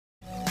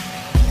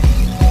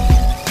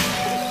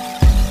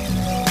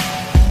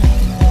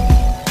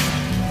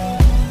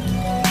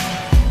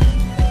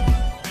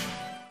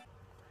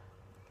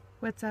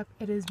What's up?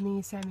 It is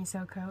me, Sammy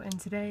Soko, and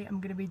today I'm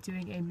going to be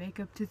doing a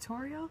makeup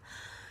tutorial.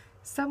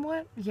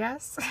 Somewhat,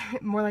 yes,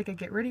 more like a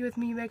get ready with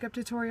me makeup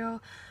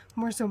tutorial,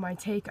 more so my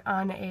take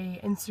on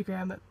a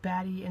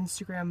baddie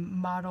Instagram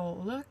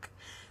model look.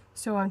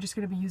 So I'm just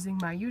going to be using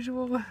my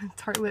usual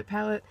Tarte lip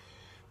palette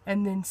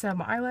and then some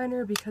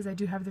eyeliner because I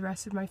do have the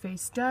rest of my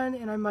face done,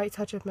 and I might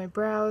touch up my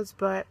brows,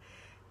 but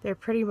they're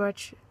pretty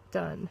much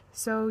done.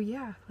 So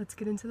yeah, let's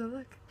get into the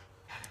look.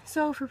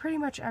 So for pretty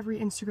much every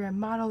Instagram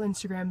model,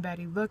 Instagram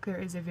baddie look, there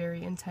is a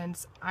very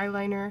intense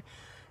eyeliner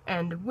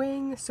and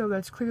wing, so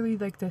that's clearly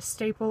like the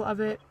staple of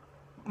it,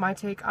 my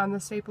take on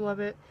the staple of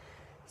it.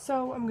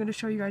 So I'm going to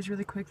show you guys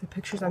really quick the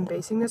pictures I'm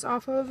basing this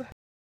off of.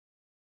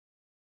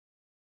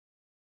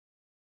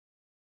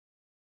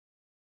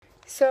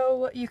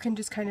 So you can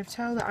just kind of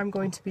tell that I'm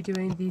going to be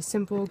doing the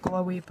simple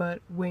glowy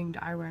but winged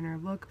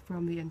eyeliner look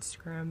from the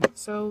Instagram.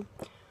 So,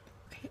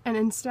 and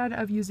instead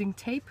of using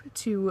tape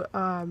to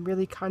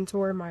really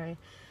contour my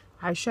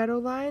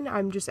eyeshadow line,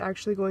 I'm just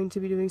actually going to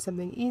be doing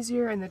something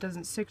easier and that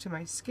doesn't stick to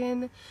my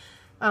skin,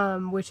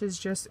 which is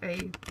just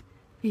a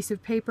piece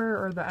of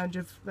paper or the edge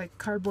of like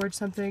cardboard,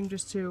 something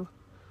just to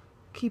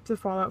keep the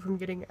fallout from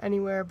getting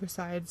anywhere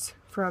besides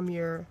from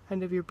your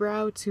end of your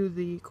brow to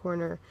the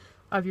corner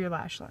of your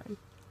lash line.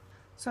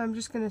 So I'm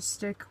just going to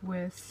stick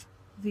with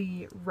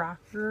the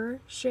Rocker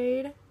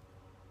shade,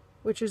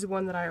 which is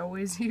one that I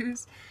always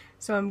use.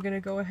 So I'm going to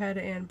go ahead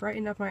and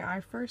brighten up my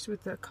eye first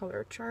with the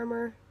color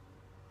Charmer,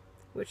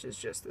 which is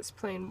just this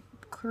plain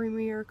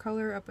creamier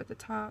color up at the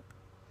top.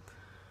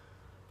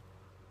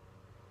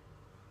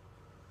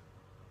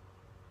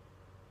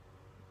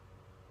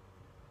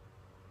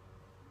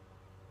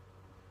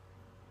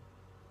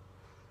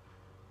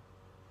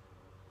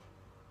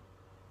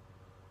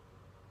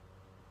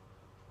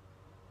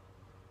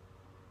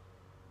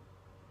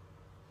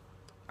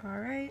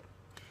 Alright,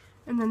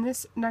 and then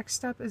this next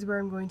step is where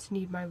I'm going to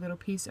need my little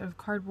piece of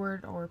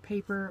cardboard or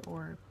paper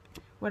or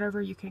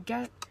whatever you can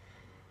get.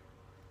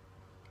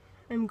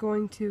 I'm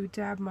going to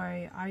dab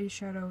my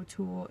eyeshadow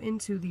tool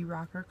into the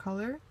Rocker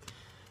color,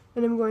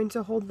 and I'm going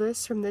to hold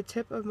this from the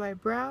tip of my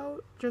brow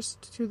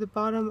just to the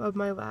bottom of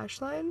my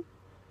lash line,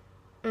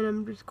 and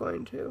I'm just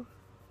going to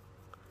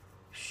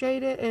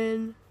shade it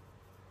in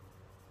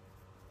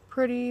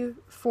pretty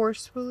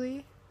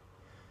forcefully,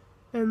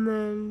 and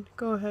then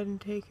go ahead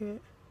and take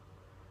it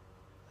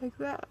like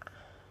that.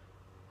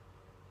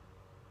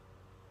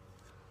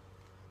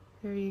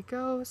 There you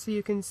go. So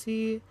you can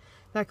see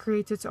that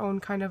creates its own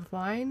kind of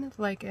line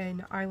like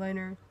an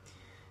eyeliner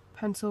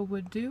pencil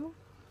would do.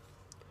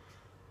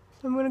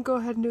 So I'm going to go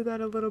ahead and do that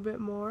a little bit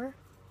more.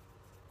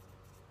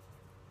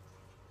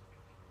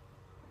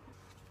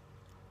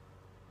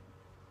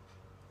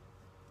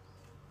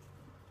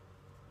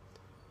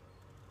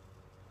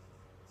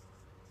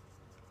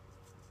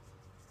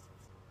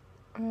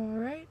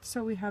 Alright,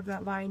 so we have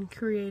that line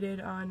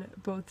created on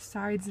both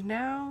sides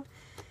now.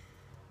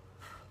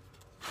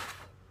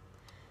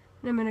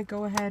 And I'm going to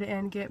go ahead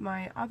and get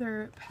my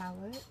other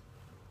palette.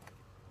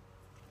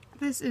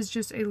 This is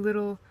just a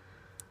little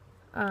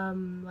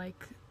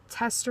like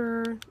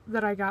tester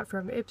that I got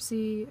from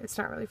Ipsy. It's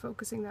not really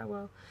focusing that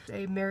well.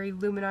 A Mary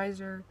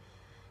Luminizer.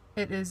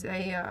 It is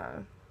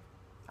a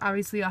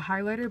obviously a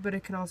highlighter, but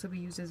it can also be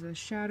used as a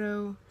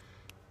shadow.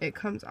 It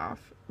comes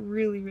off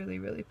really, really,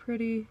 really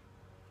pretty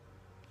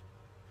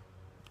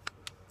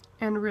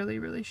and really,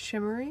 really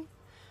shimmery.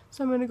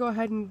 So I'm going to go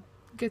ahead and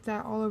get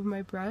that all over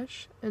my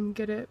brush and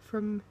get it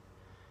from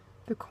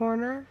the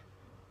corner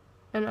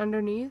and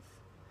underneath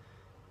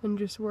and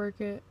just work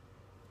it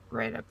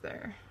right up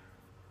there.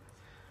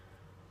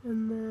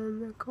 And then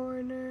the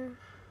corner,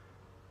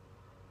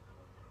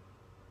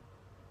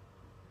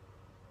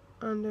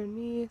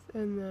 underneath,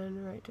 and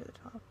then right to the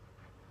top.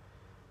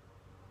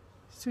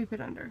 Sweep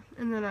it under.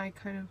 And then I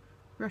kind of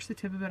brush the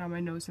tip of it on my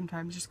nose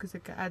sometimes just because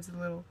it adds a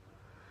little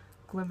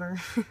glimmer.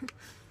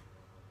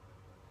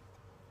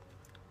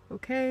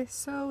 Okay,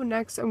 so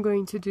next I'm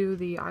going to do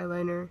the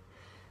eyeliner,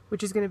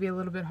 which is going to be a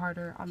little bit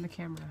harder on the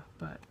camera,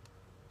 but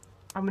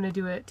I'm going to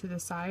do it to the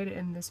side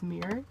in this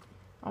mirror.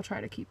 I'll try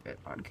to keep it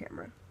on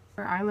camera.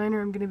 For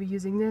eyeliner, I'm going to be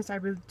using this. I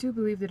do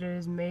believe that it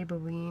is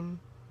Maybelline.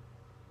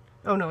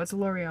 Oh no, it's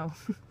L'Oreal.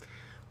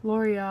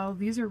 L'Oreal,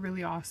 these are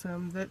really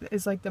awesome. That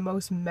is like the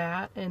most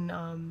matte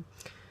and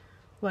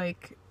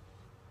like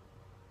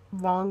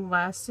long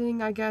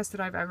lasting, I guess,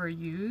 that I've ever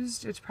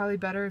used. It's probably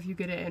better if you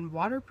get it in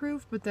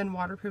waterproof, but then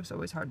waterproof's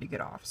always hard to get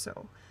off,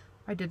 so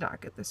I did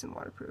not get this in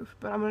waterproof.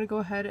 But I'm going to go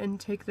ahead and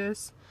take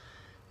this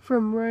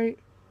from right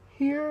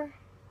here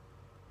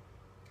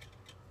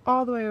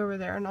all the way over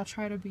there, and I'll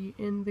try to be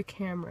in the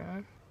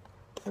camera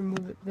and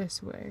move it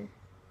this way.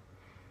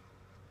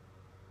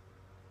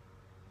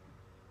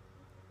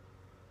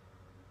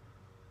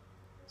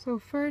 So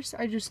first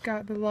I just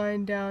got the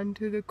line down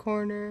to the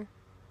corner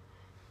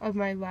of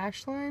my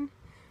lash line,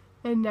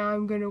 and now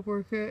I'm going to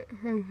work it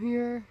from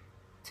here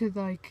to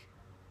like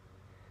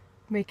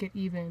make it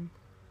even.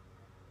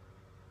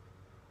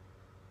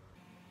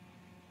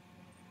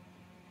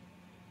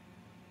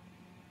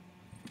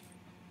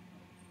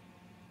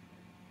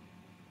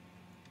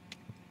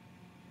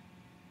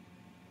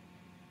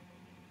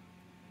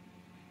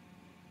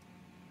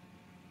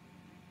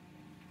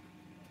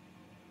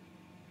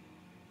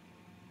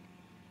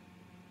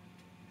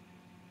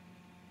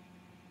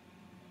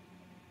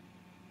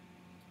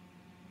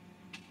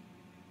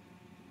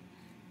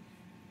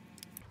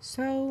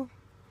 So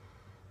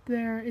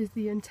there is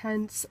the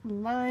intense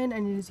line,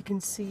 and as you can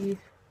see,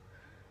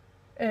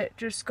 it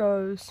just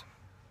goes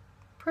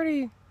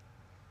pretty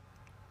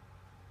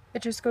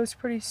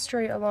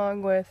straight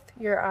along with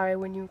your eye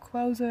when you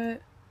close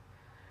it.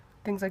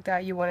 Things like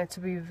that, you want it to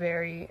be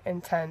very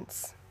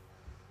intense.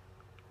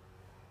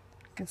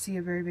 You can see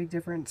a very big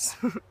difference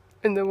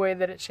in the way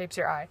that it shapes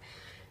your eye.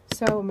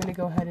 So I'm going to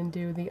go ahead and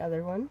do the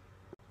other one.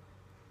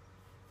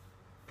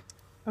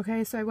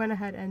 Okay, so I went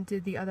ahead and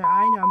did the other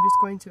eye. Now I'm just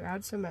going to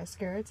add some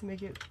mascara to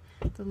make it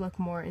to look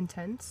more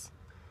intense.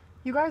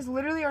 You guys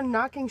literally are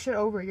knocking shit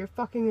over. You're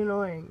fucking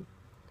annoying.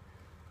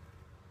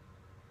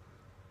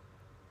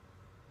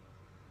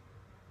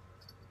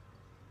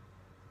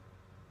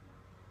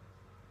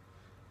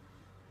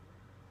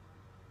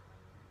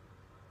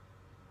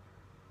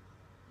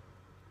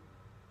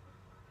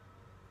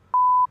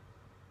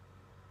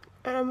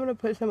 And I'm going to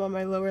put some on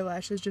my lower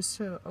lashes just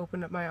to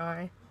open up my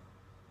eye.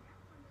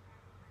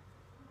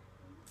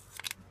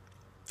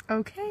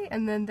 Okay,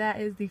 and then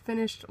that is the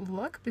finished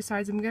look.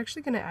 Besides, I'm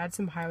actually going to add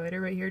some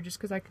highlighter right here just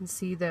because I can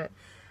see that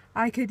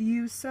I could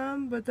use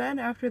some. But then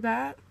after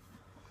that,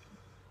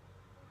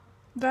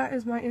 that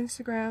is my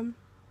Instagram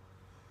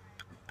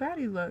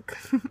baddie look.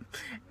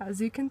 As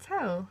you can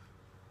tell.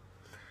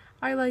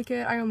 I like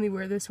it. I only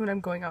wear this when I'm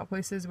going out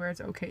places where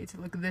it's okay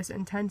to look this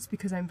intense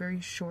because I'm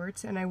very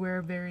short and I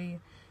wear very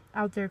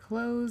out there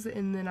clothes,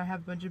 and then I have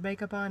a bunch of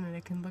makeup on and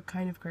it can look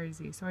kind of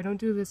crazy. So I don't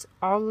do this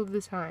all of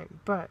the time,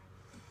 but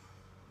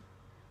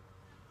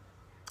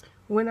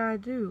when I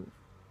do.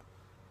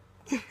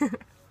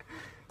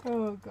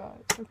 Oh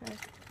god, okay.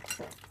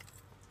 So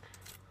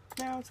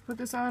now to put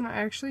this on, I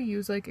actually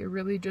use like a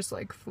really just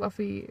like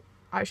fluffy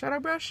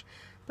eyeshadow brush,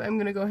 but I'm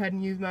gonna go ahead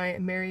and use my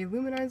Mary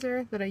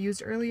Luminizer that I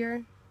used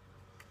earlier.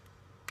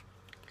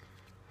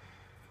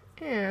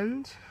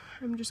 And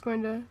I'm just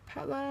going to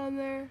pat that on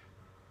there.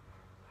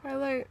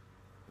 Highlight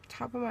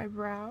top of my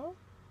brow,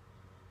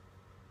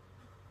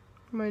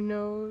 my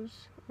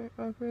nose, my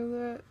upper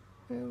lip,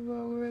 my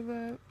lower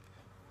lip,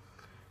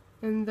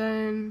 and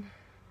then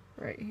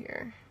right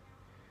here.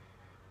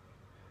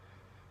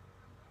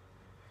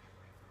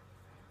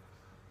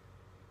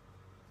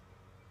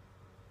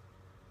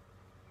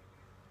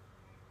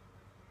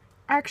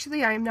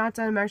 Actually, I am not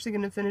done. I'm actually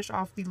going to finish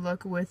off the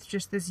look with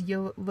just this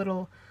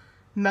little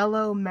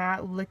mellow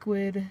matte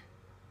liquid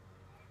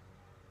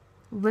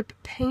lip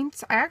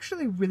paint. I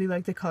actually really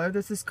like the color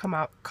that this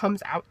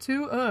comes out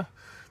to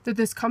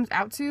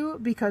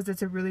because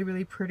it's a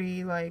really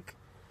pretty like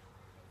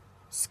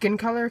skin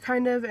color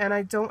kind of, and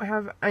I don't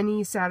have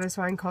any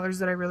satisfying colors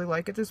that I really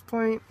like at this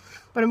point,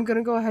 but I'm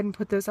gonna go ahead and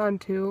put this on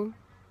too.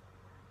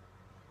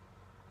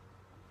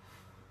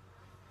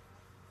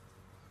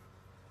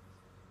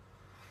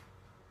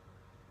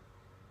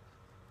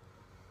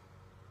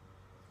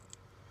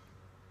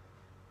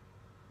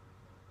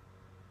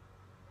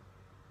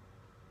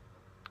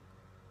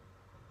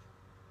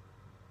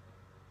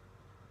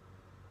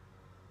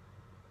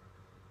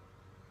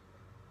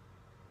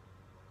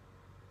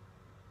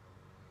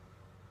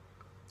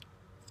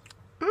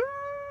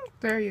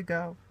 There you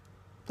go.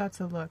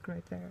 That's a look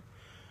right there.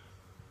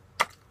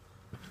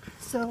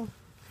 So,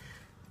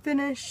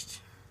 finished.